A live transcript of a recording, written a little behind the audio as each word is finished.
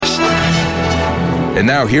And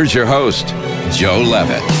now here's your host, Joe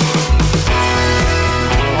Levitt.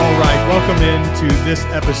 All right, welcome into this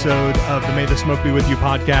episode of the May the Smoke Be With You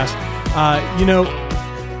podcast.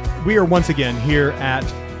 We are once again here at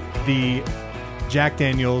the Jack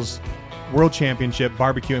Daniel's World Championship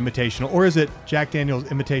Barbecue Invitational, or is it Jack Daniel's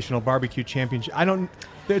Invitational Barbecue Championship?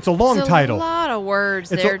 It's a long title. It's a lot of words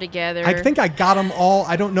together. I think I got them all.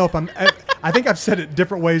 I don't know if I think I've said it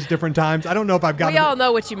different ways, different times. I don't know if I've got them. We all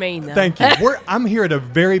know what you mean, though. Thank you. I'm here at a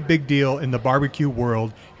very big deal in the barbecue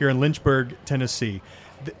world here in Lynchburg, Tennessee.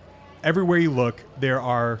 Everywhere you look,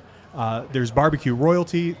 there's barbecue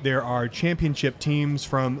royalty. There are championship teams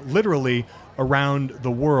from literally around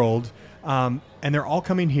the world, and they're all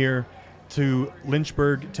coming here to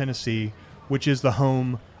Lynchburg, Tennessee, which is the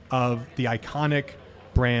home of the iconic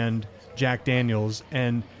brand Jack Daniel's.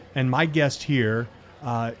 And my guest here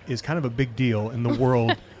is kind of a big deal in the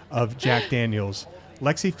world of Jack Daniel's.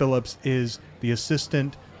 Lexie Phillips is the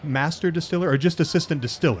assistant master distiller, or just assistant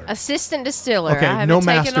distiller? Assistant distiller. Okay, I haven't no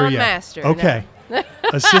taken master on yet. Master. Okay. No.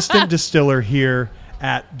 Assistant distiller here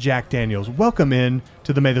at Jack Daniel's. Welcome in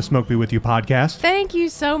to the May the Smoke Be With You podcast. Thank you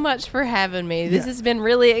so much for having me. This has been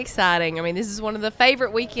really exciting. I mean, this is one of the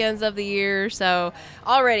favorite weekends of the year, so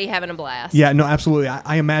already having a blast. Yeah, no, absolutely.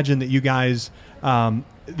 I imagine that you guys,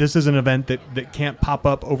 this is an event that can't pop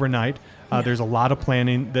up overnight. There's a lot of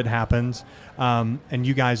planning that happens, and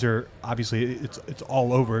you guys are, obviously, it's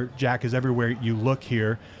all over. Jack is everywhere you look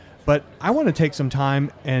here. But I want to take some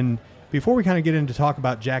time, and before we kind of get into talk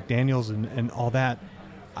about Jack Daniel's and all that,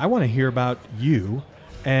 I want to hear about you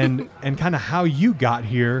and kind of how you got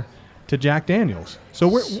here to Jack Daniel's. So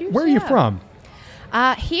where are you from?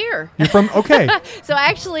 Here. You're from, okay. So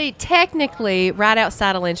actually, technically, right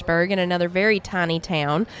outside of Lynchburg in another very tiny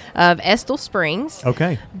town of Estill Springs.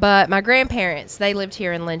 Okay. But my grandparents, they lived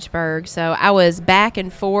here in Lynchburg, so I was back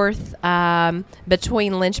and forth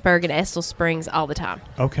between Lynchburg and Estill Springs all the time.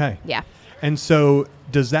 Okay. Yeah. And so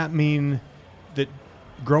does that mean that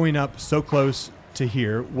growing up so close to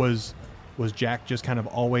here, was Jack just kind of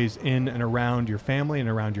always in and around your family and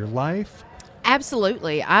around your life?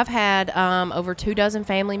 Absolutely. I've had over 24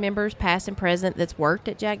 family members, past and present, that's worked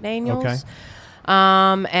at Jack Daniel's. Okay.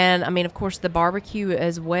 And I mean, of course, the barbecue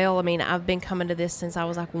as well. I mean, I've been coming to this since I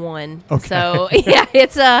was like 1. Okay. So yeah,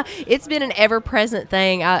 it's been an ever-present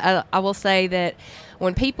thing. I will say that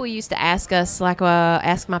when people used to ask us, like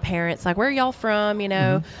ask my parents, like, where are y'all from? You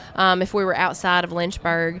know, if we were outside of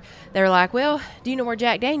Lynchburg, they were like, well, do you know where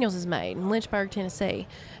Jack Daniel's is made? In Lynchburg, Tennessee.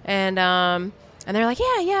 And they're like,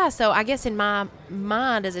 yeah. So I guess in my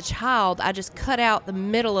mind as a child, I just cut out the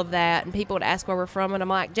middle of that, and people would ask where we're from, and I'm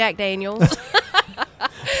like, Jack Daniel's.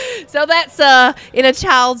 So that's, in a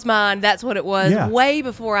child's mind, that's what it was. Yeah. Way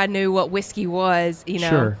before I knew what whiskey was, you know.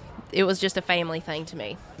 Sure. It was just a family thing to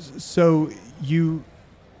me. So you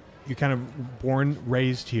kind of born,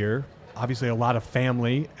 raised here. Obviously, a lot of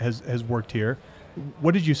family has worked here.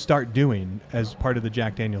 What did you start doing as part of the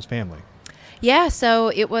Jack Daniel's family? Yeah,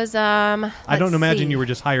 so it was. I don't imagine you were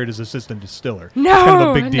just hired as assistant distiller. No, it's kind of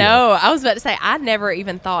a big deal. No. I was about to say I never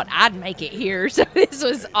even thought I'd make it here, so this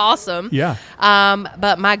was awesome. Yeah.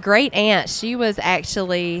 But my great aunt, she was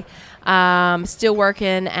actually still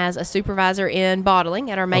working as a supervisor in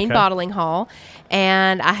bottling at our main bottling hall.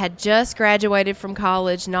 And I had just graduated from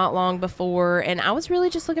college not long before, and I was really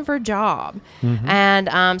just looking for a job. Mm-hmm.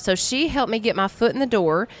 And so she helped me get my foot in the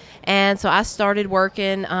door. And so I started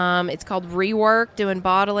working, it's called rework, doing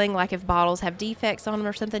bottling. Like if bottles have defects on them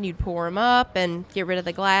or something, you'd pour them up and get rid of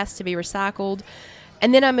the glass to be recycled.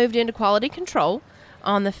 And then I moved into quality control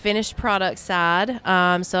on the finished product side.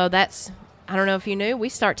 So that's, I don't know if you knew, we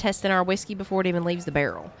start testing our whiskey before it even leaves the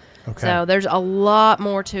barrel. Okay. So there's a lot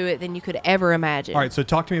more to it than you could ever imagine. All right, so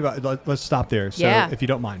talk to me about, let's stop there. So if you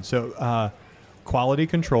don't mind. So quality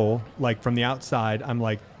control, like from the outside, I'm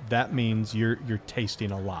like, that means you're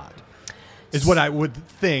tasting a lot, is what I would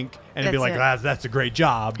think. And it'd be like, that's a great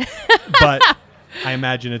job. But I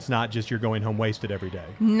imagine it's not just you're going home wasted every day.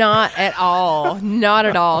 Not at all. Not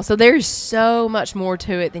at all. So there's so much more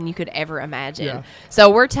to it than you could ever imagine. Yeah.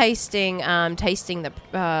 So we're testing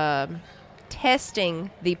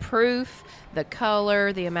the proof, the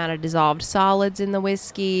color, the amount of dissolved solids in the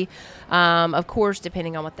whiskey. Of course,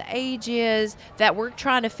 depending on what the age is, that we're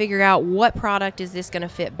trying to figure out what product is this going to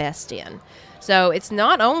fit best in. So it's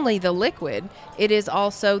not only the liquid, it is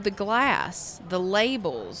also the glass, the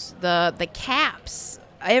labels, the caps,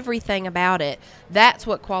 everything about it. That's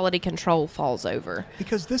what quality control falls over.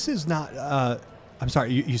 Because this is not, I'm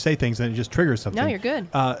sorry, you say things and it just triggers something. No, you're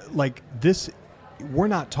good. Like this, we're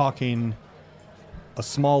not talking a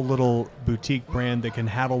small little boutique brand that can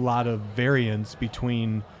have a lot of variance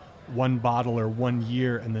between one bottle or 1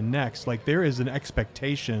 year and the next. Like, there is an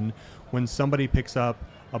expectation when somebody picks up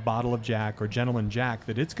a bottle of Jack or Gentleman Jack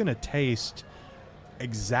that it's going to taste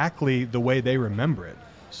exactly the way they remember it.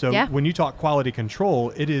 So when you talk quality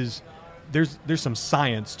control, it is there's some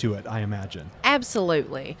science to it, I imagine.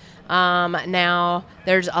 Absolutely. Now,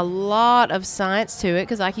 there's a lot of science to it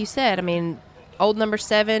because, like you said, I mean, Old Number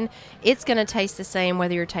 7, it's going to taste the same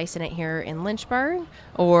whether you're tasting it here in Lynchburg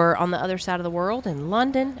or on the other side of the world in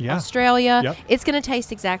London, Australia. Yep. It's going to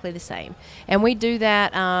taste exactly the same. And we do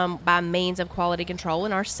that by means of quality control,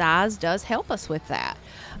 and our size does help us with that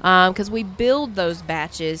because we build those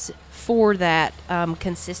batches for that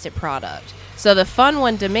consistent product. So the fun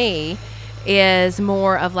one to me is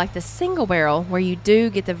more of like the single barrel where you do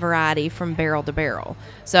get the variety from barrel to barrel.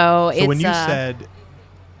 So it's when you said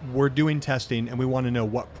we're doing testing and we want to know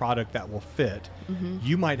what product that will fit,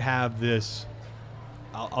 you might have this,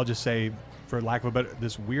 I'll just say, for lack of a better,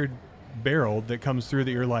 this weird barrel that comes through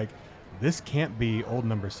that you're like, this can't be Old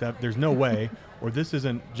Number 7. There's no way. Or this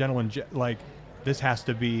isn't Gentleman, like, this has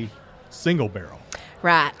to be single barrel.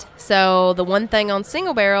 Right. So the one thing on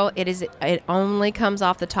single barrel, it only comes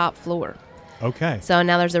off the top floor. Okay. So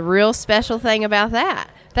now there's a real special thing about that.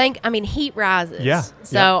 Heat rises. Yeah.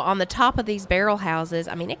 So on the top of these barrel houses,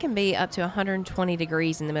 I mean, it can be up to 120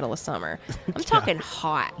 degrees in the middle of summer. I'm talking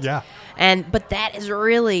hot. Yeah. But that is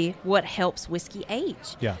really what helps whiskey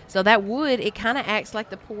age. Yeah. So that wood, it kind of acts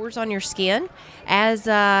like the pores on your skin. As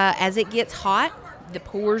it gets hot, the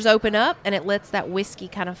pores open up and it lets that whiskey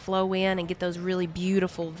kind of flow in and get those really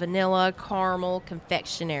beautiful vanilla, caramel,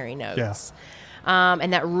 confectionery notes. Yeah.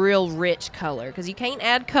 And that real rich color, because you can't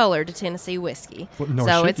add color to Tennessee whiskey. Well, nor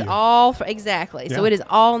so should it's you. all exactly. Yeah. So it is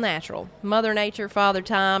all natural. Mother Nature, Father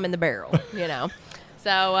Time, and the barrel.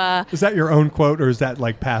 So is that your own quote, or is that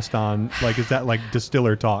like passed on? Like, is that like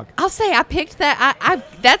distiller talk? I'll say I picked that. I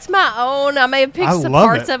that's my own. I may have picked some love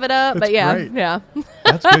parts it. of it up, That's but yeah, great. yeah.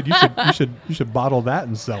 That's good. You should bottle that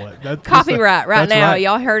and sell it. Copyright right that's now. right.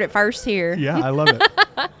 Y'all heard it first here. Yeah, I love it.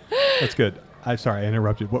 That's good. I'm sorry, I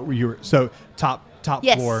interrupted. What were you? So top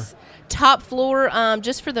Yes. floor. Top floor,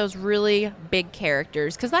 just for those really big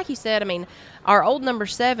characters. Because like you said, I mean, our Old Number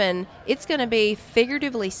 7, it's going to be,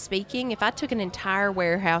 figuratively speaking, if I took an entire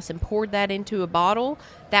warehouse and poured that into a bottle,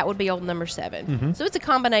 that would be Old Number 7. Mm-hmm. So it's a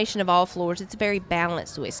combination of all floors. It's a very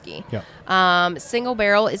balanced whiskey. Yep. Single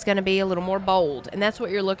barrel is going to be a little more bold, and that's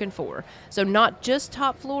what you're looking for. So not just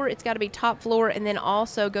top floor, it's got to be top floor, and then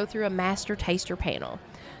also go through a master taster panel.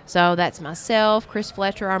 So that's myself, Chris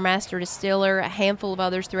Fletcher, our master distiller, a handful of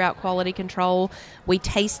others throughout quality control. We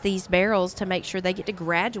taste these barrels to make sure they get to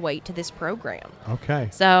graduate to this program. Okay.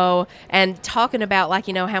 So, and talking about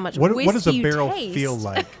how much whiskey what does a you barrel taste. feel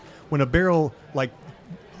like? When a barrel, like,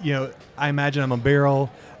 I imagine I'm a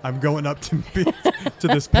barrel. I'm going up to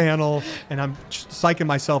this panel, and I'm psyching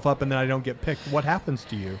myself up, and then I don't get picked. What happens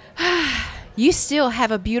to you? You still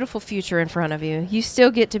have a beautiful future in front of you. You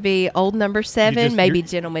still get to be Old Number 7, maybe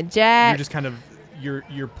Gentleman Jack. You're just kind of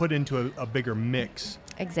you're put into a bigger mix.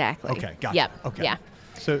 Exactly. Okay, got Yep. it. Okay. Yeah.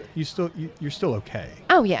 So you're still okay.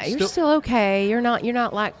 Oh yeah, you're still okay. You're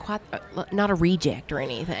not like quite not a reject or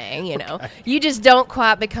anything. Okay. You just don't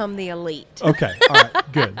quite become the elite. Okay. All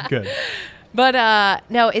right. Good. But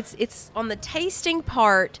no, it's on the tasting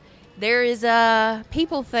part. There is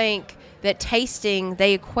people think that tasting,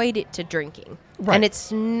 they equate it to drinking. Right. And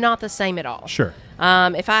it's not the same at all. Sure.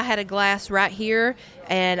 If I had a glass right here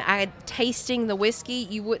and I had tasting the whiskey,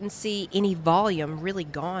 you wouldn't see any volume really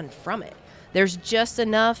gone from it. There's just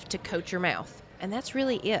enough to coat your mouth. And that's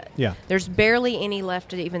really it. Yeah. There's barely any left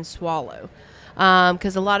to even swallow.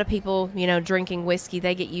 Because a lot of people, drinking whiskey,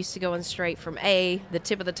 they get used to going straight from the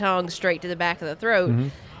tip of the tongue, straight to the back of the throat. Mm-hmm.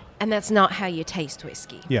 And that's not how you taste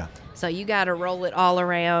whiskey. Yeah. So you got to roll it all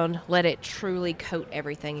around, let it truly coat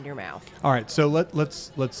everything in your mouth. All right. So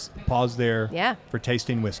let's pause there. Yeah. For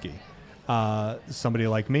tasting whiskey. Somebody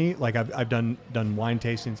like me, like I've done wine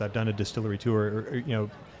tastings. I've done a distillery tour,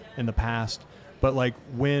 in the past. But like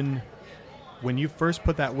when you first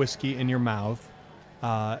put that whiskey in your mouth,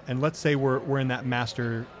 and let's say we're in that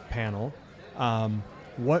master panel,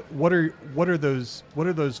 what are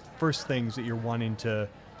those first things that you're wanting to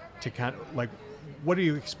kind of like, what are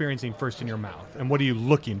you experiencing first in your mouth, and what are you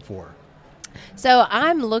looking for? So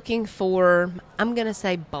I'm looking for, I'm going to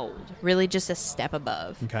say bold, really just a step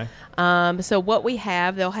above. Okay. So what we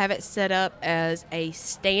have, they'll have it set up as a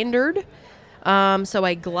standard, so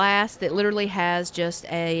a glass that literally has just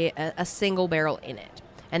a single barrel in it.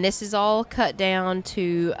 And this is all cut down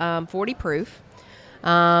to 40 proof.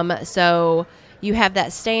 So you have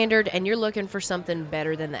that standard, and you're looking for something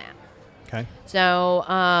better than that. Okay.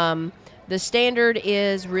 So The standard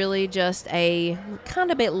is really just a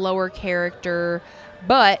kind of bit lower character,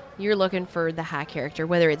 but you're looking for the high character,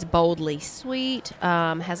 whether it's boldly sweet,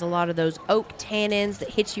 has a lot of those oak tannins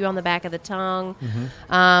that hit you on the back of the tongue.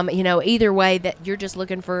 Either way, that you're just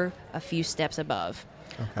looking for a few steps above.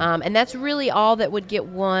 Okay. And that's really all that would get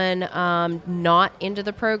one not into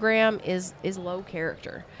the program is low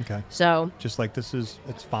character. Okay. So just like it's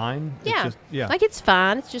fine. Yeah. It's just, like it's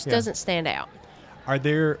fine. It just doesn't stand out. Are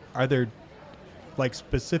there like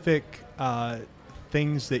specific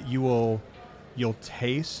things that you'll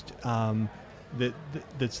taste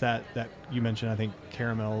that's that you mentioned? I think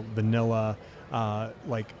caramel, vanilla,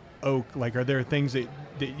 like oak. Like, are there things that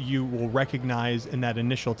you will recognize in that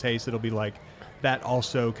initial taste that'll be like that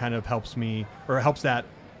also kind of helps that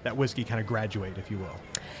whiskey kind of graduate, if you will?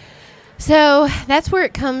 So that's where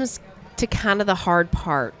it comes to kind of the hard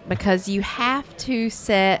part, because you have to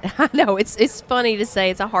set. I know it's funny to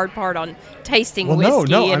say it's a hard part on tasting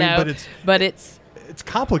whiskey, but it's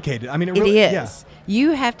complicated. I mean, it really is. Yeah.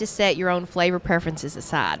 You have to set your own flavor preferences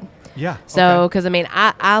aside. Yeah. So, because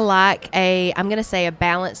I like I'm going to say a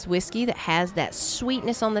balanced whiskey that has that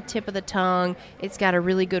sweetness on the tip of the tongue. It's got a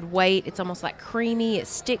really good weight. It's almost like creamy. It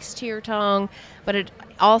sticks to your tongue, but it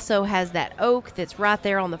also has that oak that's right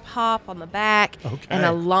there on the pop, on the back, and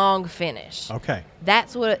a long finish. Okay.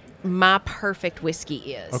 That's what my perfect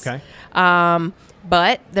whiskey is. Okay.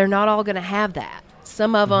 But they're not all going to have that.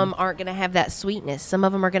 Some of them aren't going to have that sweetness. Some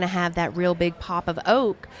of them are going to have that real big pop of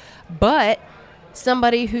oak, but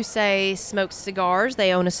somebody who, say, smokes cigars,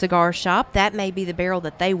 they own a cigar shop, that may be the barrel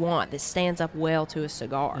that they want that stands up well to a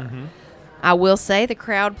cigar. Mm-hmm. I will say the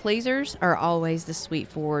crowd pleasers are always the sweet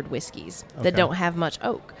forward whiskeys that don't have much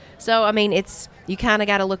oak. So, I mean, you kind of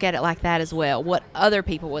got to look at it like that as well, what other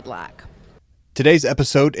people would like. Today's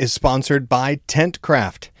episode is sponsored by Tent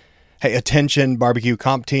Craft. Hey, attention barbecue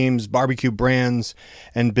comp teams, barbecue brands,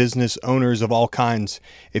 and business owners of all kinds.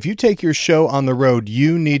 If you take your show on the road,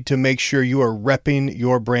 you need to make sure you are repping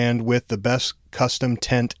your brand with the best custom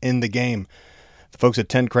tent in the game. The folks at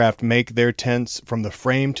Tent Craft make their tents from the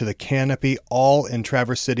frame to the canopy, all in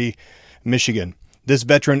Traverse City, Michigan. This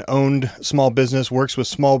veteran-owned small business works with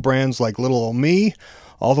small brands like Little Ol' Me,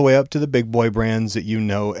 all the way up to the big boy brands that you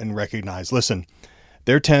know and recognize. Listen,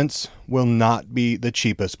 their tents will not be the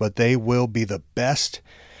cheapest, but they will be the best,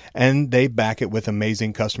 and they back it with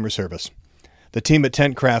amazing customer service. The team at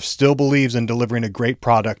Tent Craft still believes in delivering a great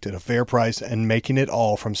product at a fair price and making it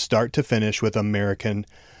all from start to finish with American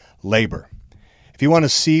labor. If you want to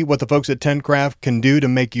see what the folks at Tent Craft can do to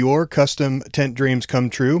make your custom tent dreams come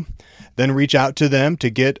true, then reach out to them to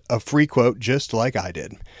get a free quote just like I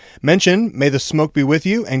did. Mention "May the Smoke Be With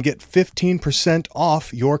You" and get 15%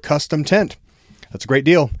 off your custom tent. That's a great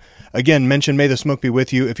deal. Again, mention "May the Smoke Be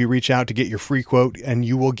With You" if you reach out to get your free quote, and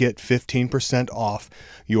you will get 15% off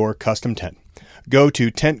your custom tent. Go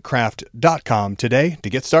to tentcraft.com today to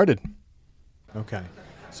get started. Okay.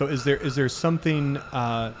 So is there something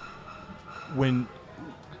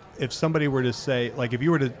if somebody were to say, like, if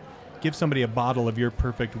you were to give somebody a bottle of your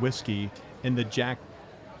perfect whiskey in the Jack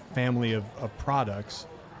family of products,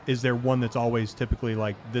 is there one that's always typically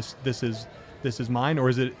like this is mine, or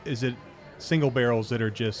is it single barrels that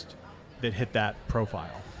hit that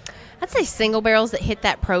profile? I'd say single barrels that hit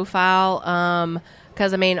that profile,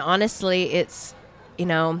 because I mean, honestly, it's,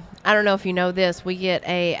 I don't know if you know this,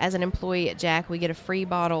 as an employee at Jack, we get a free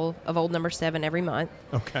bottle of Old No. 7 every month.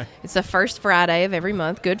 Okay. It's the first Friday of every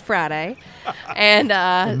month, Good Friday. And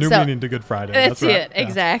new meaning to Good Friday. That's right. it, yeah.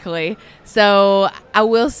 Exactly. So I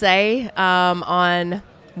will say, on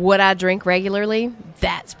what I drink regularly,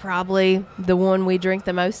 that's probably the one we drink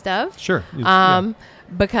the most of. Sure.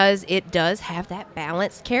 Because it does have that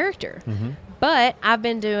balanced character. Mm-hmm. But I've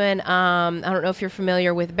been doing, I don't know if you're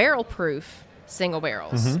familiar with barrel proof single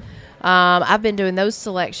barrels. Mm-hmm. I've been doing those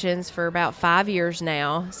selections for about 5 years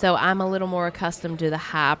now, so I'm a little more accustomed to the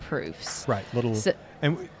high proofs. Right.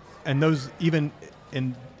 And those, even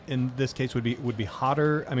in this case, would be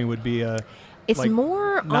hotter. I mean, would be it's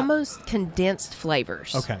more almost condensed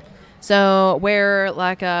flavors. Okay. So where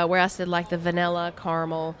I said like the vanilla,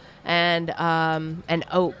 caramel, and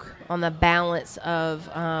oak on the balance of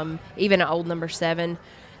even an Old No. 7,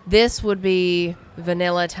 this would be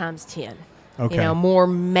vanilla times 10. Okay. More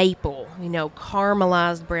maple,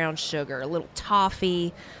 caramelized brown sugar, a little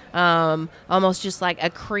toffee, almost just like a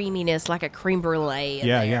creaminess, like a creme brulee in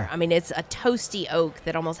there. Yeah. I mean, it's a toasty oak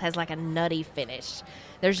that almost has like a nutty finish.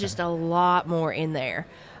 There's just a lot more in there.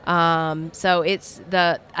 So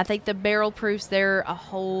I think the barrel proofs, they're a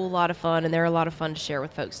whole lot of fun, and they're a lot of fun to share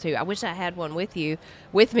with folks too. I wish I had one with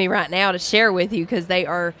me right now to share with you, because they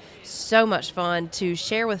are so much fun to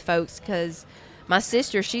share with folks, because my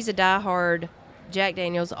sister, she's a diehard Jack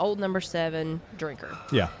Daniel's Old No. 7 drinker.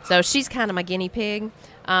 Yeah. So she's kind of my guinea pig.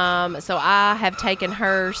 So I have taken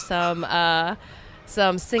her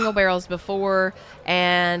some single barrels before,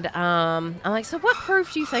 and I'm like, so what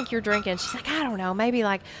proof do you think you're drinking? She's like, I don't know, maybe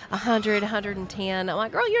like 100, 110. I'm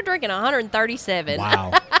like, girl, you're drinking 137.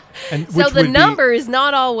 Wow. And So the number is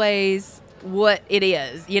not always what it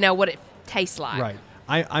is, what it tastes like. Right.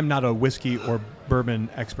 I'm not a whiskey or bourbon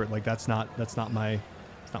expert. Like that's not my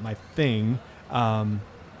thing.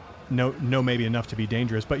 No, maybe enough to be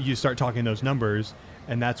dangerous. But you start talking those numbers,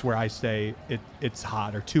 and that's where I say it's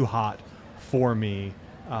hot or too hot for me.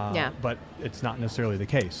 But it's not necessarily the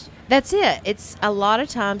case. That's it. It's a lot of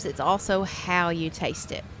times it's also how you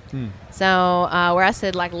taste it. So where I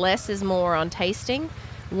said like less is more on tasting,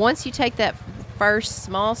 once you take that first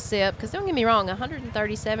small sip, because don't get me wrong,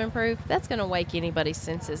 137 proof, that's going to wake anybody's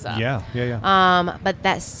senses up. Yeah. But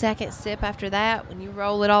that second sip after that, when you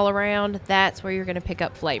roll it all around, that's where you're going to pick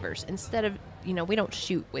up flavors. Instead of, we don't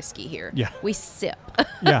shoot whiskey here. Yeah. We sip.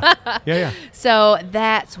 Yeah. So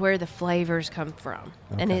that's where the flavors come from.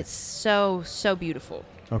 Okay. And it's so, so beautiful.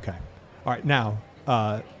 Okay. All right. Now,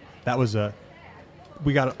 that was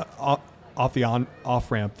we got off the off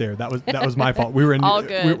ramp there. That was my fault. We were in. All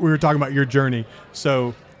good. We were talking about your journey.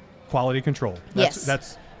 So, quality control. Yes.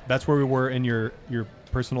 That's where we were in your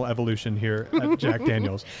personal evolution here at Jack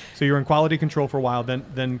Daniel's. So you're in quality control for a while.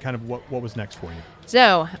 Then kind of what was next for you?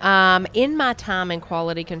 So, in my time in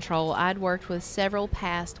quality control, I'd worked with several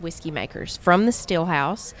past whiskey makers from the still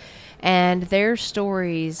house, and their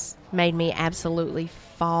stories made me absolutely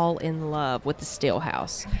fall in love with the still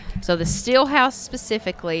house. So the still house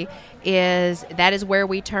specifically is where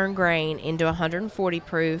we turn grain into 140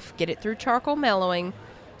 proof, get it through charcoal mellowing,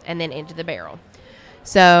 and then into the barrel.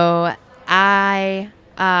 So I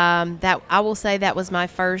will say that was my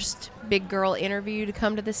first big girl interview to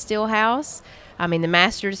come to the still house. I mean, the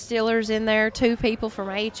master distiller's in there, 2 people from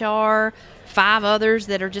HR, 5 others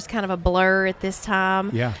that are just kind of a blur at this time.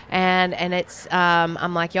 Yeah. And it's,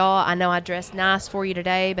 I'm like, y'all, I know I dressed nice for you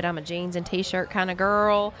today, but I'm a jeans and t-shirt kind of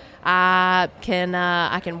girl. I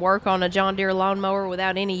can work on a John Deere lawnmower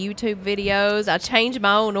without any YouTube videos. I change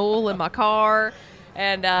my own oil in my car.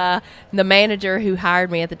 And the manager who hired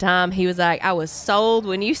me at the time, he was like, I was sold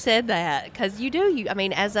when you said that, because I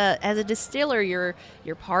mean, as a distiller, you're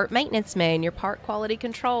part maintenance man, you're part quality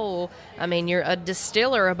control. I mean, you're a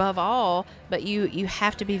distiller above all, but you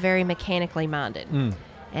have to be very mechanically minded.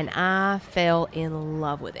 And I fell in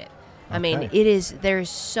love with it. I mean, there's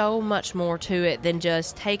so much more to it than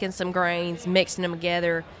just taking some grains, mixing them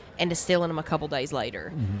together, and distilling them a couple days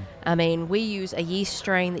later. I mean, we use a yeast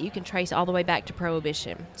strain that you can trace all the way back to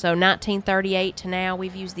Prohibition. So 1938 to now,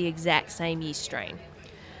 we've used the exact same yeast strain.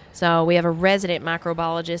 So we have a resident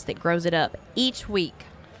microbiologist that grows it up each week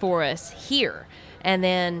for us here, and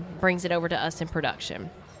then brings it over to us in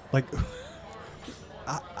production. Like,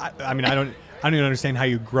 I mean, I don't even understand how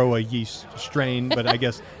you grow a yeast strain, but I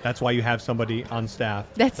guess that's why you have somebody on staff.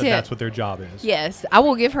 That's what their job is. Yes. I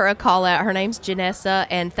will give her a call out. Her name's Janessa,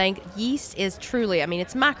 and yeast is truly, I mean,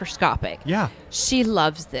 it's microscopic. Yeah. She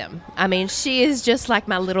loves them. I mean, she is just like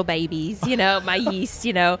my little babies, my yeast,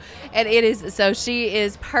 and it is, so she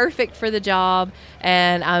is perfect for the job,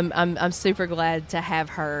 and I'm super glad to have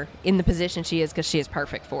her in the position she is, because she is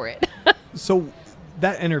perfect for it. So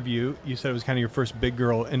that interview, you said it was kind of your first big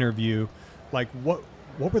girl interview. Like, what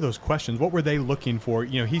were those questions? What were they looking for?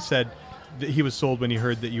 He said that he was sold when he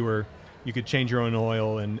heard that you could change your own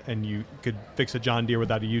oil and you could fix a John Deere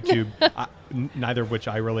without a YouTube, neither of which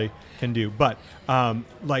I really can do. But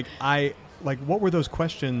what were those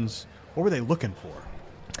questions? What were they looking for?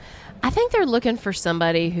 I think they're looking for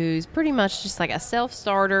somebody who's pretty much just like a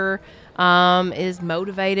self-starter, is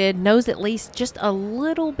motivated, knows at least just a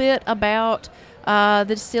little bit about the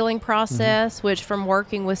distilling process, which from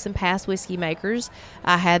working with some past whiskey makers,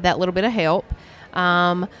 I had that little bit of help.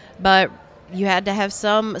 But you had to have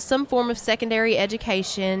some form of secondary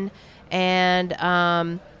education, and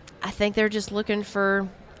I think they're just looking for,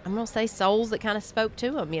 I'm going to say, souls that kind of spoke to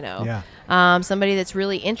them, Yeah. Somebody that's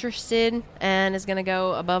really interested and is going to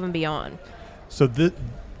go above and beyond. So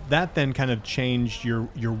that then kind of changed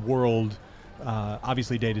your world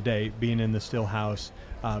obviously day to day, being in the still house,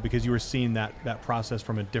 because you were seeing that process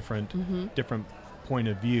from a different point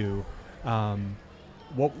of view.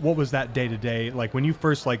 What was that day to day like when you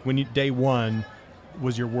first day one?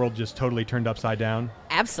 Was your world just totally turned upside down?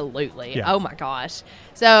 Absolutely. Yeah. Oh my gosh.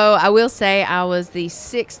 So I will say I was the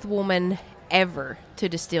 6th woman ever to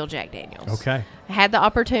distill Jack Daniels. Okay. I had the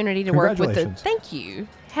opportunity to work with Congratulations. thank you.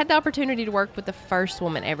 Had the opportunity to work with the first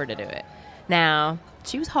woman ever to do it. Now,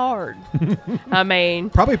 she was hard. I mean,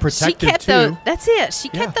 Probably protected, she kept too. That's it. She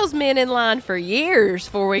kept those men in line for years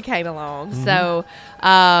before we came along. So,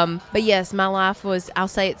 but yes, my life was, I'll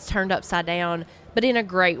say it's turned upside down, but in a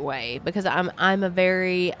great way, because I'm a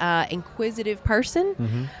very inquisitive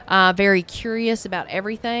person, very curious about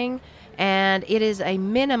everything, and it is a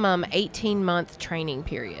minimum 18-month training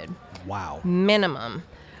period. Wow. Minimum.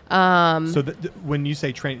 So when you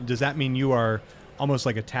say train, does that mean you are almost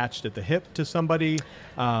like attached at the hip to somebody?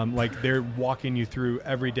 Like they're walking you through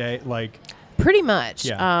every day, like... Pretty much.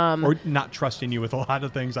 Yeah. Or not trusting you with a lot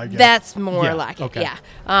of things, I guess. That's more like it, okay.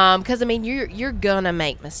 yeah. Because, I mean, you're going to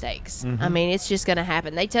make mistakes. I mean, it's just going to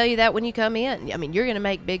happen. They tell you that when you come in. I mean, you're going to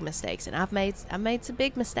make big mistakes, and I've made some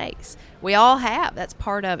big mistakes. We all have. That's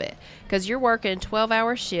part of it. Because you're working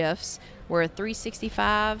 12-hour shifts. We're a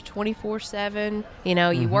 365, 24/7. You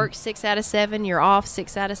know, you work 6 out of 7. You're off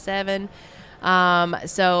 6 out of 7.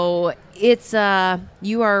 So it's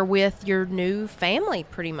you are with your new family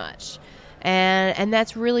pretty much. And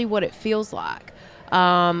that's really what it feels like.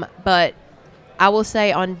 But I will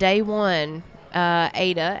say on day one,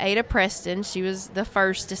 Ada Preston, she was the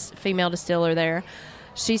first female distiller there.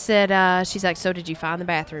 She said, she's like, so did you find the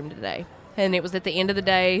bathroom today? And it was at the end of the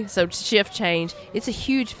day, so shift change. It's a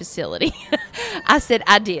huge facility. I said,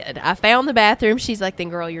 I did. I found the bathroom. She's like, then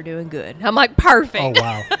girl, you're doing good. I'm like, perfect. Oh,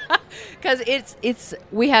 wow. Because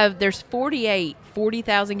there's 48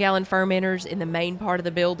 40,000 gallon fermenters in the main part of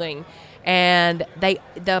the building, and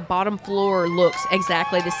the bottom floor looks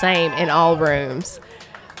exactly the same in all rooms.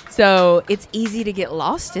 So it's easy to get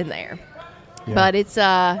lost in there. Yeah. But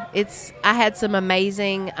I had some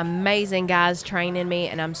amazing guys training me,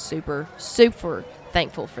 and I'm super, super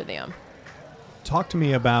thankful for them. Talk to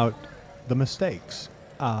me about the mistakes.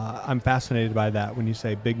 I'm fascinated by that when you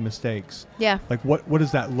say big mistakes. Yeah. Like what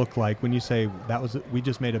does that look like when you say we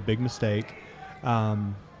just made a big mistake?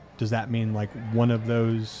 Does that mean like one of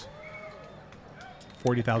those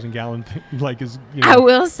 40,000 gallon like is, you know? I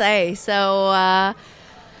will say, so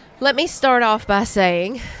let me start off by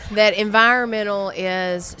saying that environmental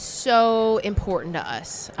is so important to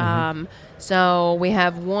us. So we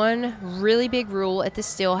have one really big rule at the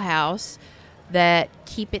still house that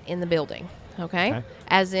keep it in the building. Okay.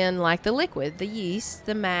 As in like the liquid, the yeast,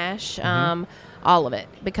 the mash, all of it.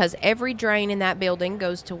 Because every drain in that building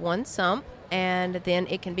goes to one sump, and then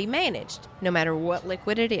it can be managed no matter what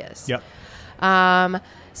liquid it is. Yep.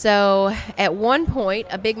 So at one point,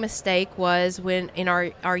 a big mistake was when in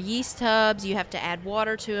our yeast tubs, you have to add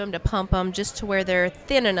water to them to pump them just to where they're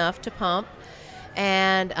thin enough to pump.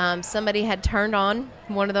 And somebody had turned on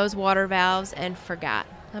one of those water valves and forgot.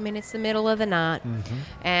 I mean, it's the middle of the night,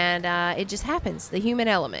 and it just happens, the human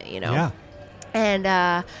element, you know. Yeah. And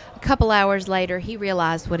a couple hours later, he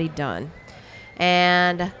realized what he'd done,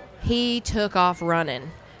 and he took off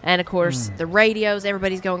running. And, of course, the radios,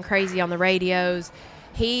 everybody's going crazy on the radios.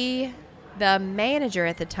 The manager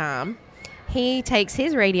at the time, he takes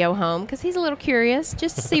his radio home because he's a little curious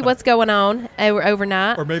just to see what's going on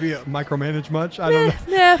overnight. Or maybe micromanage much. I don't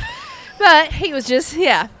know. No. But he was just,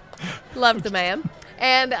 loved the man.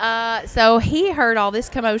 And so he heard all this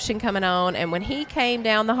commotion coming on, and when he came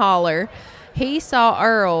down the holler, he saw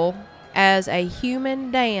Earl as a human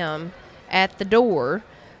dam at the door,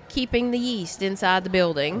 keeping the yeast inside the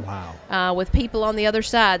building. Wow. With people on the other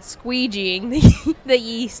side squeegeeing the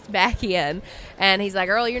yeast back in. And he's like,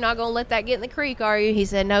 Earl, you're not going to let that get in the creek, are you? He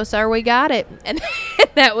said, no, sir, we got it. And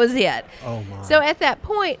that was it. Oh, my. So at that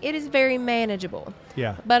point, it is very manageable.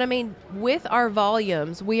 Yeah. But, I mean, with our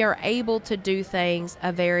volumes, we are able to do things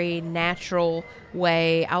a very natural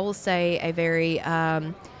way. I will say a very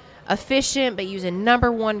efficient, but using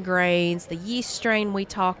number one grains, the yeast strain we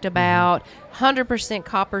talked about, 100%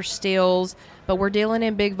 copper stills, but we're dealing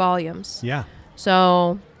in big volumes. Yeah.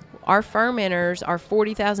 So our fermenters, our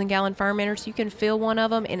 40,000 gallon fermenters, you can fill one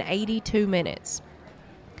of them in 82 minutes.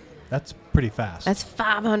 That's pretty fast. That's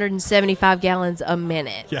 575 gallons a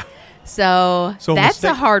minute. Yeah. So that's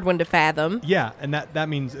a hard one to fathom. Yeah, and that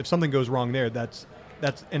means if something goes wrong there, that's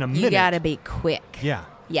in a minute. You got to be quick. Yeah.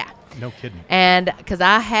 Yeah. No kidding. And because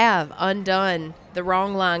I have undone the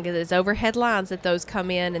wrong line, because it's overhead lines that those come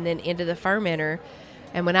in and then into the fermenter.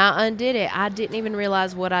 And when I undid it, I didn't even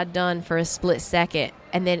realize what I'd done for a split second.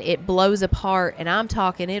 And then it blows apart, and I'm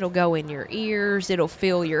talking, it'll go in your ears, it'll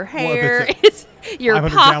fill your hair, your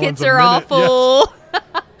pockets are all full. Yes.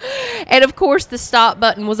 And, of course, the stop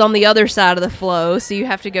button was on the other side of the flow, so you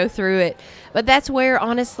have to go through it. But that's where,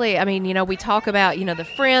 honestly, I mean, we talk about, the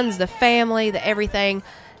friends, the family, the everything.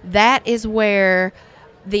 That is where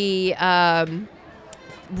the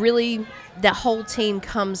really the whole team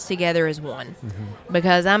comes together as one. Mm-hmm.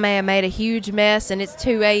 Because I may have made a huge mess and it's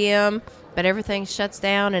 2 a.m., but everything shuts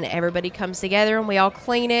down and everybody comes together and we all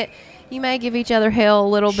clean it. You may give each other hell a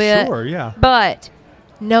little bit. Sure, yeah. But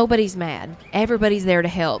nobody's mad. Everybody's there to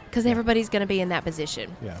help because everybody's going to be in that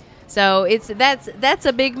position. Yeah. So that's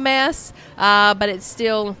a big mess, but it's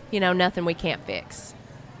still, nothing we can't fix.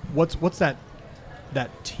 What's that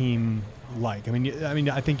team like? I mean,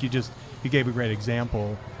 I think you gave a great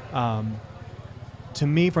example. To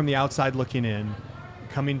me, from the outside looking in,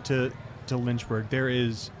 coming to Lynchburg, there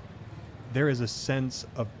is a sense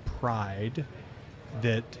of pride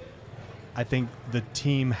that I think the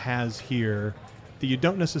team has here that you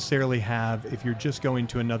don't necessarily have if you're just going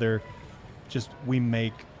to another. We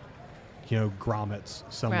make, grommets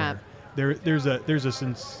somewhere. Right. There's a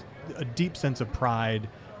deep sense of pride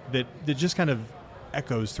that just kind of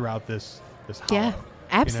echoes throughout this hollow. Yeah,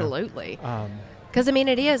 absolutely. Because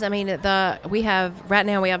it is. We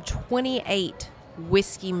have 28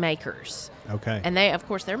 whiskey makers. Okay. And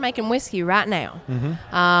they're making whiskey right now.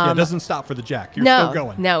 Mm-hmm. It doesn't stop for the Jack. You're still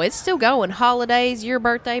going. No, it's still going. Holidays, your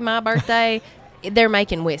birthday, my birthday, they're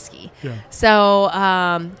making whiskey. Yeah. So,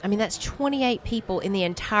 that's 28 people in the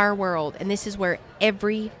entire world, and this is where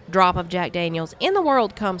every drop of Jack Daniels in the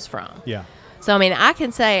world comes from. Yeah. So, I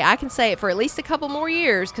can say it for at least a couple more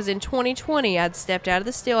years, because in 2020, I'd stepped out of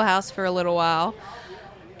the still house for a little while.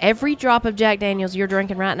 Every drop of Jack Daniels you're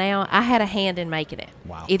drinking right now, I had a hand in making it.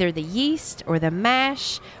 Wow. Either the yeast or the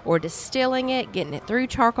mash or distilling it, getting it through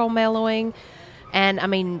charcoal mellowing.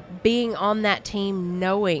 And, being on that team,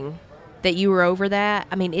 knowing that you were over that,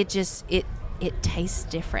 it tastes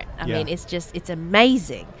different. It's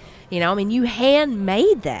amazing. You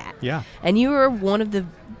handmade that. Yeah. And you are one of the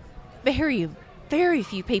very, very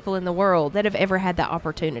few people in the world that have ever had that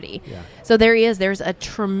opportunity. Yeah. So there's a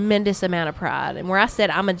tremendous amount of pride. And where I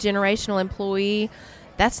said I'm a generational employee,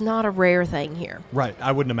 that's not a rare thing here. Right.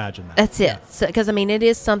 I wouldn't imagine that. That's it. Because, it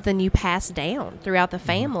is something you pass down throughout the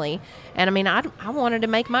family. Mm-hmm. And, I wanted to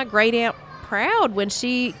make my great aunt proud when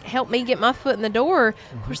she helped me get my foot in the door.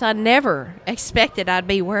 Mm-hmm. Of course, I never expected I'd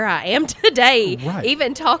be where I am today, right.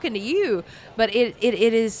 Even talking to you. But it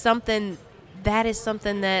is something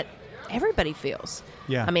that everybody feels.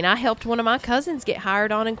 Yeah. I helped one of my cousins get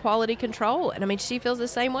hired on in quality control, and she feels the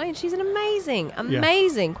same way, and she's an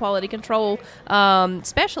amazing quality control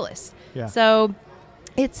specialist. Yeah. So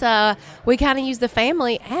it's we kind of use the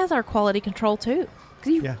family as our quality control too.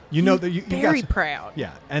 That you very proud.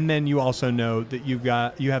 Yeah, and then you also know that you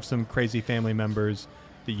have some crazy family members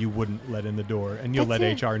that you wouldn't let in the door, and you'll let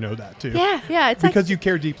HR know that too. Yeah, it's because you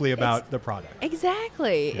care deeply about the product.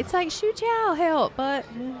 Exactly. Yeah. It's like, shoot, yeah, I'll help, but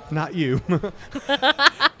not you.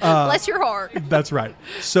 Bless your heart. That's right.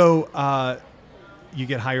 So you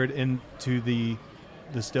get hired into the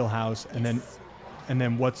still house, and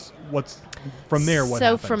then what's from there? What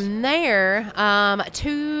happens? So from there,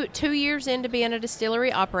 2 years into being a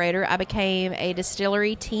distillery operator, I became a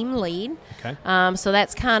distillery team lead. Okay. So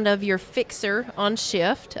that's kind of your fixer on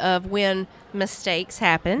shift of when mistakes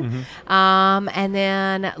happen. Mm-hmm. And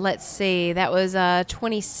then let's see, that was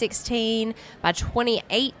 2016. By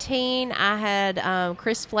 2018, I had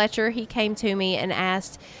Chris Fletcher. He came to me and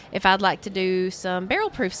asked if I'd like to do some barrel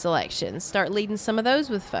proof selections, start leading some of those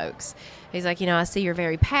with folks. He's like, I see you're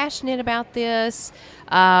very passionate about this.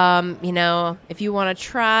 If you want to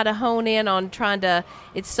try to hone in on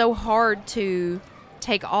it's so hard to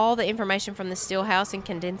take all the information from the still house and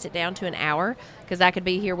condense it down to an hour, because I could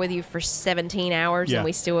be here with you for 17 hours and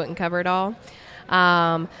we still wouldn't cover it all.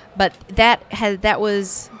 But that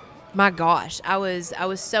was, my gosh, I was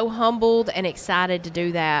so humbled and excited to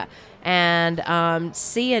do that. And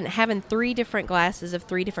having 3 different glasses of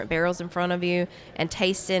 3 different barrels in front of you and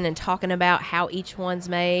tasting and talking about how each one's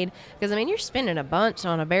made. Because, you're spending a bunch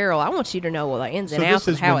on a barrel. I want you to know the ins and outs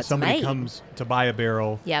of how it's made. So this is when somebody comes to buy a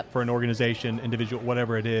barrel for an organization, individual,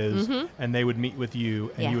 whatever it is, mm-hmm. and they would meet with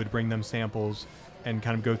you, and you would bring them samples and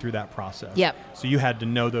kind of go through that process. Yep. So you had to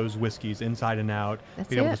know those whiskeys inside and out,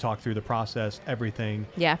 be able to talk through the process, everything.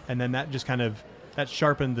 Yeah. And then that just that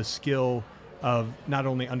sharpened the skill of not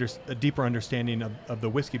only a deeper understanding of the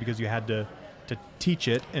whiskey, because you had to teach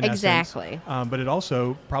it in exactly. essence, but it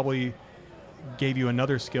also probably gave you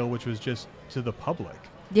another skill, which was just to the public.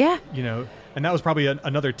 Yeah. And that was probably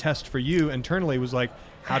another test for you internally, was like,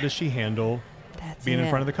 how does she handle being in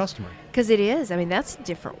front of the customer? Because it is. I mean, that's a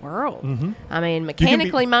different world. Mm-hmm. I mean,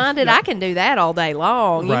 mechanically minded, I can do that all day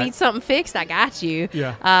long. Right. You need something fixed, I got you.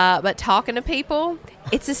 Yeah. But talking to people,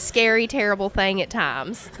 it's a scary, terrible thing at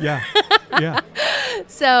times. Yeah. Yeah.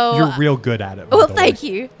 So you're real good at it. Well, thank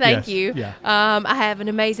you. Thank Yes. you. Yeah. I have an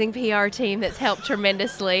amazing PR team that's helped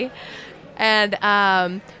tremendously. And,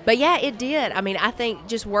 but yeah, it did. I mean, I think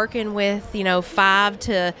just working with, 5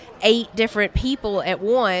 to 8 different people at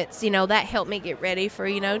once, that helped me get ready for,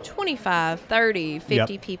 25, 30,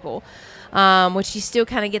 50 people, which you still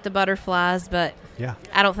kind of get the butterflies, but yeah,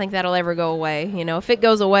 I don't think that'll ever go away. If it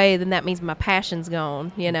goes away, then that means my passion's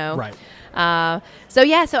gone, Right.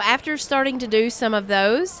 So after starting to do some of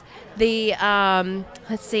those,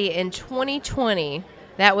 let's see, in 2020,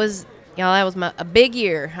 that was a big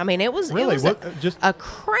year. I mean, it was Really? just a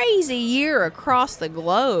crazy year across the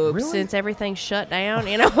globe. Really? Since everything shut down.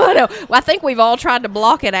 Well, I think we've all tried to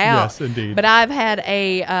block it out. Yes, indeed. But I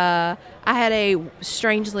had a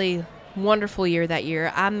strangely wonderful year that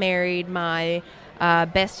year. I married my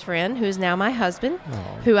best friend, who is now my husband,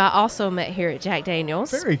 who I also met here at Jack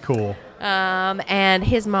Daniel's. Very cool. And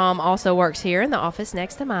his mom also works here in the office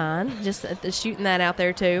next to mine. Just shooting that out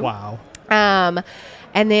there too. Wow.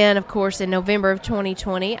 And then, of course, in November of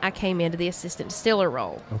 2020, I came into the assistant distiller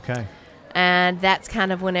role. Okay. And that's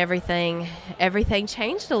kind of when everything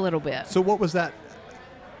changed a little bit. So what was that?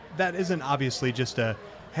 That isn't obviously just a,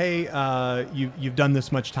 hey, you've done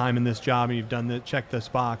this much time in this job and you've done check this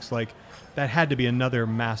box. Like, that had to be another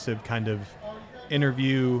massive kind of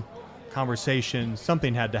interview, conversation.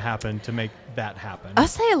 Something had to happen to make that happen. I'll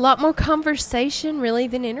say a lot more conversation, really,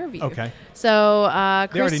 than interview. Okay. So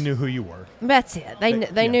they already knew who you were. That's it.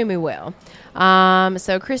 They knew me well.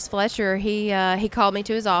 So Chris Fletcher, he called me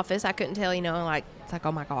to his office. I couldn't tell, it's like,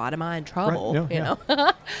 oh my God, am I in trouble?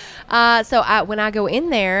 Right. Yeah. So when I go in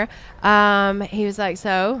there, he was like,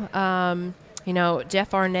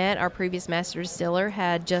 Jeff Arnett, our previous master distiller,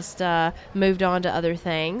 had just moved on to other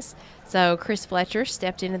things. So Chris Fletcher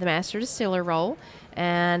stepped into the master distiller role,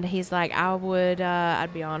 and he's like,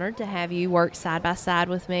 I'd be honored to have you work side by side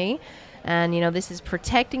with me. And, this is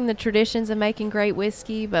protecting the traditions of making great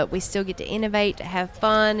whiskey, but we still get to innovate, to have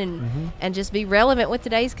fun, and just be relevant with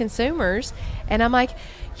today's consumers. And I'm like,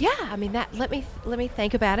 yeah, I mean, let me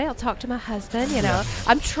think about it. I'll talk to my husband,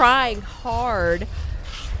 I'm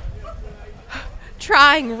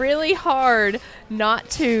trying really hard not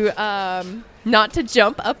to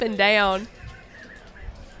jump up and down.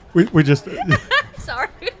 We just Sorry.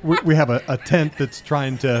 we have a tent that's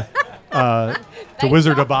trying to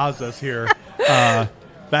Wizard of Oz us here. That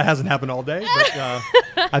hasn't happened all day, but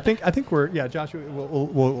I think we're Josh.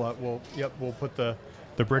 We'll put the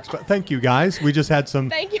bricks. But thank you guys. We just had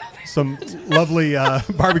some lovely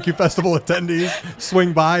barbecue festival attendees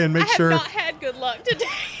swing by and make sure. I have not had good luck today.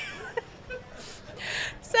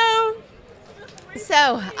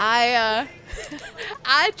 So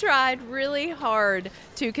I tried really hard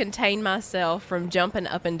to contain myself from jumping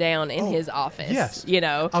up and down in his office. Yes.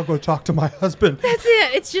 I'll go talk to my husband. That's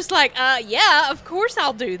it. It's just like, yeah, of course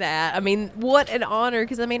I'll do that. I mean, what an honor.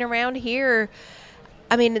 Because, around here,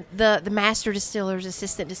 the master distillers,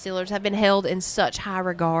 assistant distillers have been held in such high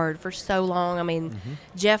regard for so long.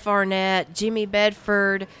 Jeff Arnett, Jimmy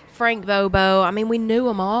Bedford, Frank Bobo. We knew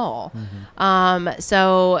them all.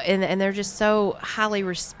 So they're just so highly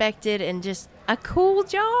respected and just a cool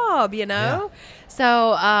job, Yeah.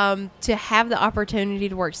 So to have the opportunity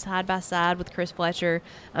to work side by side with Chris Fletcher,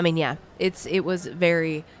 it was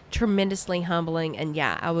very tremendously humbling, and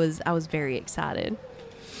I was very excited.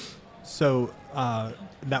 So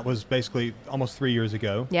that was basically almost 3 years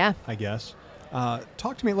ago. Yeah. I guess.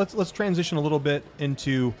 Talk to me. Let's transition a little bit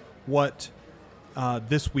into what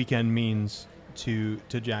this weekend means to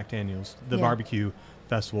Jack Daniel's, the barbecue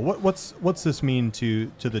festival. What's this mean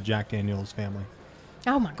to the Jack Daniel's family?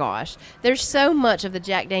 Oh my gosh. There's so much of the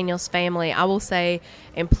Jack Daniel's family. I will say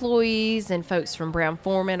employees and folks from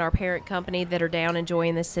Brown-Forman, our parent company, that are down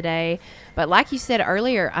enjoying this today. But like you said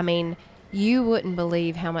earlier, you wouldn't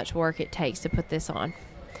believe how much work it takes to put this on.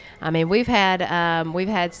 We've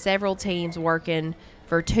had several teams working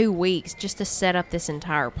for 2 weeks just to set up this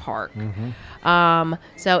entire park.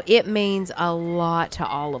 So it means a lot to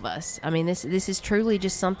all of us. This is truly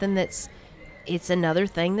just something that's it's another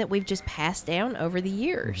thing that we've just passed down over the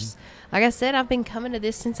years. Like I said, I've been coming to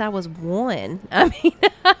this since I was 1. I mean,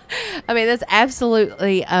 that's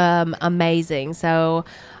absolutely amazing. So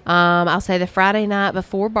I'll say the Friday night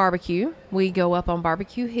before barbecue, we go up on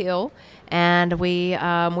Barbecue Hill, and we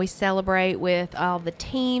celebrate with all the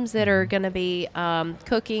teams that are going to be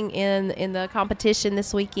cooking in the competition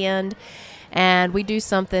this weekend. And we do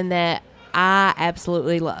something that I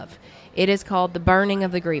absolutely love. It is called the burning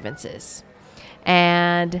of the grievances.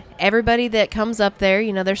 And everybody that comes up there,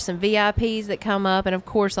 there's some VIPs that come up, and of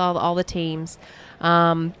course all the teams.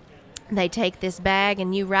 They take this bag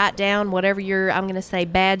and you write down whatever your, I'm going to say,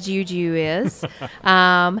 bad juju is.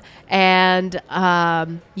 And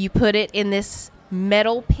you put it in this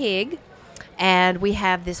metal pig. And we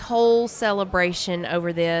have this whole celebration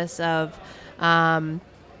over this of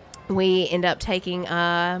we end up taking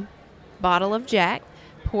a bottle of Jack,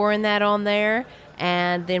 pouring that on there,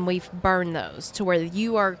 and then we burn those to where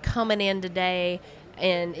you are coming in today.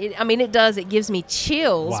 And it gives me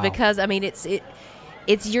chills. Wow. Because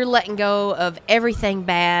it's you're letting go of everything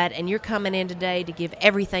bad, and you're coming in today to give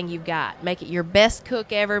everything you've got. Make it your best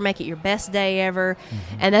cook ever, make it your best day ever.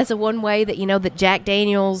 And that's the one way that that Jack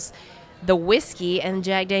Daniel's, the whiskey, and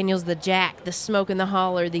Jack Daniel's, the Jack, the Smoke in the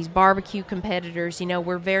Holler, these barbecue competitors,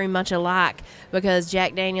 we're very much alike, because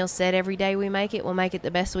Jack Daniel's said every day we make it, we'll make it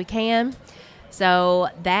the best we can. So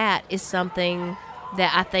that is something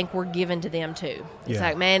that I think we're giving to them too. It's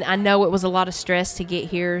like, man, I know it was a lot of stress to get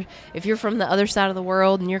here. If you're from the other side of the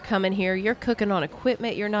world and you're coming here, you're cooking on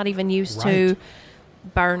equipment you're not even used to.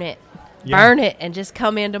 Burn it. Yeah. Burn it, and just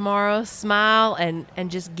come in tomorrow, smile,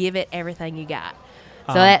 and just give it everything you got.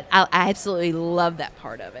 So that I absolutely love that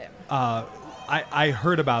part of it. I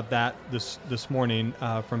heard about that this morning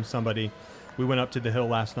from somebody. We went up to the hill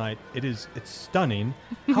last night. It's stunning.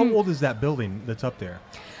 How old is that building that's up there?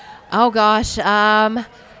 Oh gosh, I'm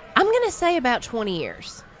gonna say about 20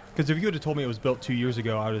 years. Because if you would have told me it was built 2 years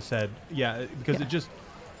ago, I would have said because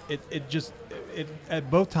it at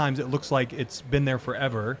both times it looks like it's been there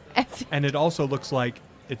forever, and it also looks like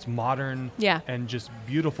it's modern, and just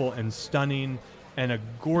beautiful and stunning. And a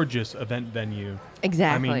gorgeous event venue.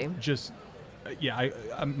 Exactly. I mean, just,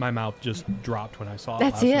 my mouth just dropped when I saw it.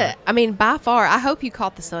 That's it. Night. I mean, by far, I hope you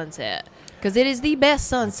caught the sunset, because it is the best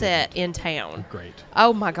sunset in town. Great.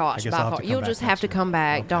 Oh, my gosh, by far. You'll just have to come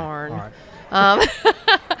back. Okay. Darn. All right.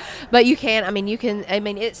 But you can,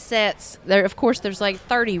 it sets, there. Of course, there's like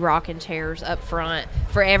 30 rocking chairs up front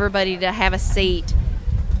for everybody to have a seat.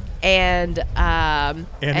 And, NEM.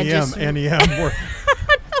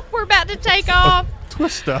 We're about to take off.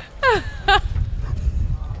 Twista.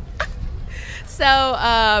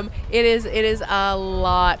 So it is a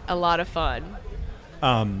lot of fun.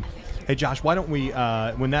 Hey Josh, why don't we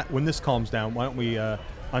when this calms down, why don't we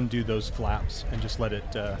undo those flaps and just let it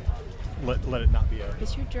let it not be a.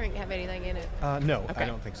 Does your drink have anything in it? No, okay. I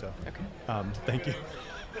don't think so. Okay. Thank you.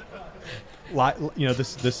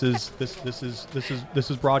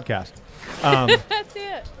 This is broadcast. That's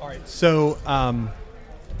it. All right. So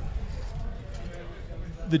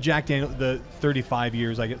the Jack Daniel, the 35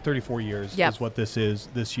 years, 34 years is what this is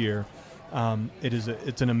this year.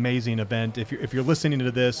 It's an amazing event. If you're listening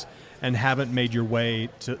to this and haven't made your way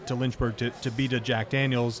to Lynchburg to be to Jack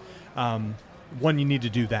Daniel's, one, you need to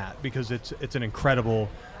do that, because it's an incredible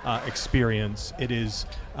experience. It is.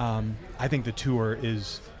 I think the tour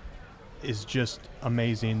is just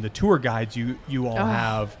amazing. The tour guides you all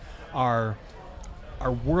have are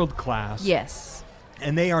world class. Yes.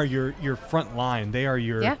 And they are your front line. They are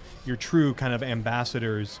your true kind of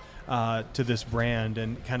ambassadors to this brand.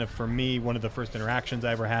 And kind of, for me, one of the first interactions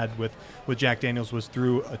I ever had with Jack Daniel's was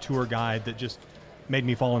through a tour guide that just made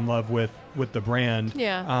me fall in love with the brand.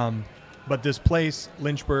 Yeah. But this place,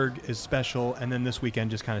 Lynchburg, is special. And then this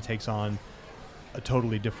weekend just kind of takes on a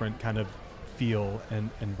totally different kind of feel and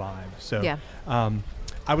vibe. So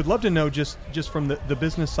I would love to know, just from the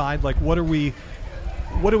business side, like what do we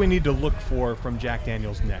need to look for from Jack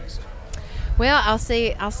Daniel's next? Well, I'll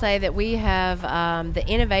say that we have the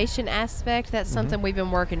innovation aspect. That's something we've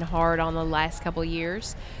been working hard on the last couple of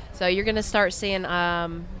years. So you're going to start seeing,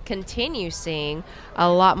 continue seeing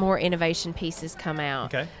a lot more innovation pieces come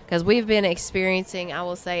out. Okay. Because we've been experiencing, I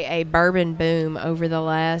will say, a bourbon boom over the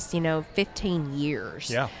last, 15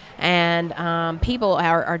 years. Yeah. And people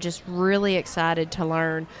are just really excited to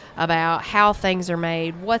learn about how things are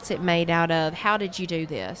made, what's it made out of, how did you do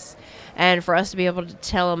this? And for us to be able to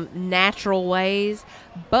tell them natural ways.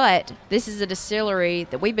 But this is a distillery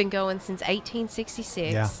that we've been going since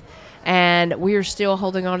 1866. Yeah. And we are still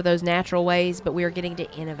holding on to those natural ways, but we are getting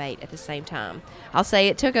to innovate at the same time. I'll say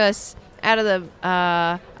it took us out of the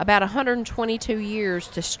about 122 years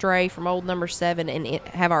to stray from old number 7 and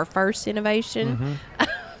have our first innovation.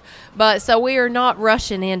 But so we are not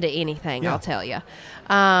rushing into anything, I'll tell you.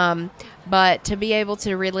 But to be able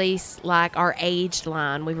to release like our aged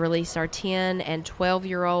line, we've released our 10 and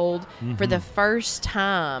 12-year-old for the first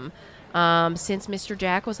time since Mr.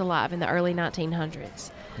 Jack was alive in the early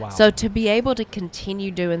 1900s. Wow. So to be able to continue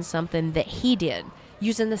doing something that he did,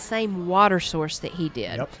 using the same water source that he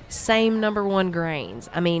did, same number 1 grains.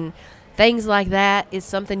 I mean, things like that is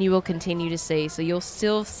something you will continue to see. So you'll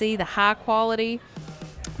still see the high quality,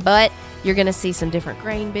 but you're going to see some different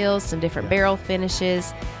grain bills, some different barrel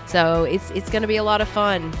finishes. So it's going to be a lot of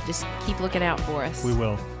fun. Just keep looking out for us. We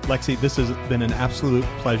will. Lexie, this has been an absolute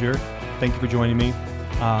pleasure. Thank you for joining me.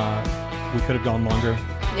 We could have gone longer,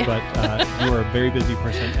 but you are a very busy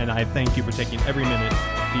person, and I thank you for taking every minute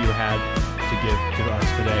that you had to give to us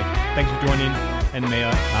today. Thanks for joining, and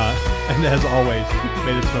and as always,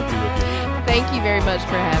 may the smoke be with you. Thank you very much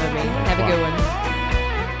for having me. Have a good one.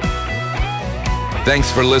 Thanks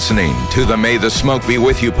for listening to the May the Smoke Be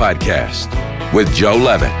With You podcast with Joe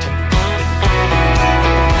Levitt.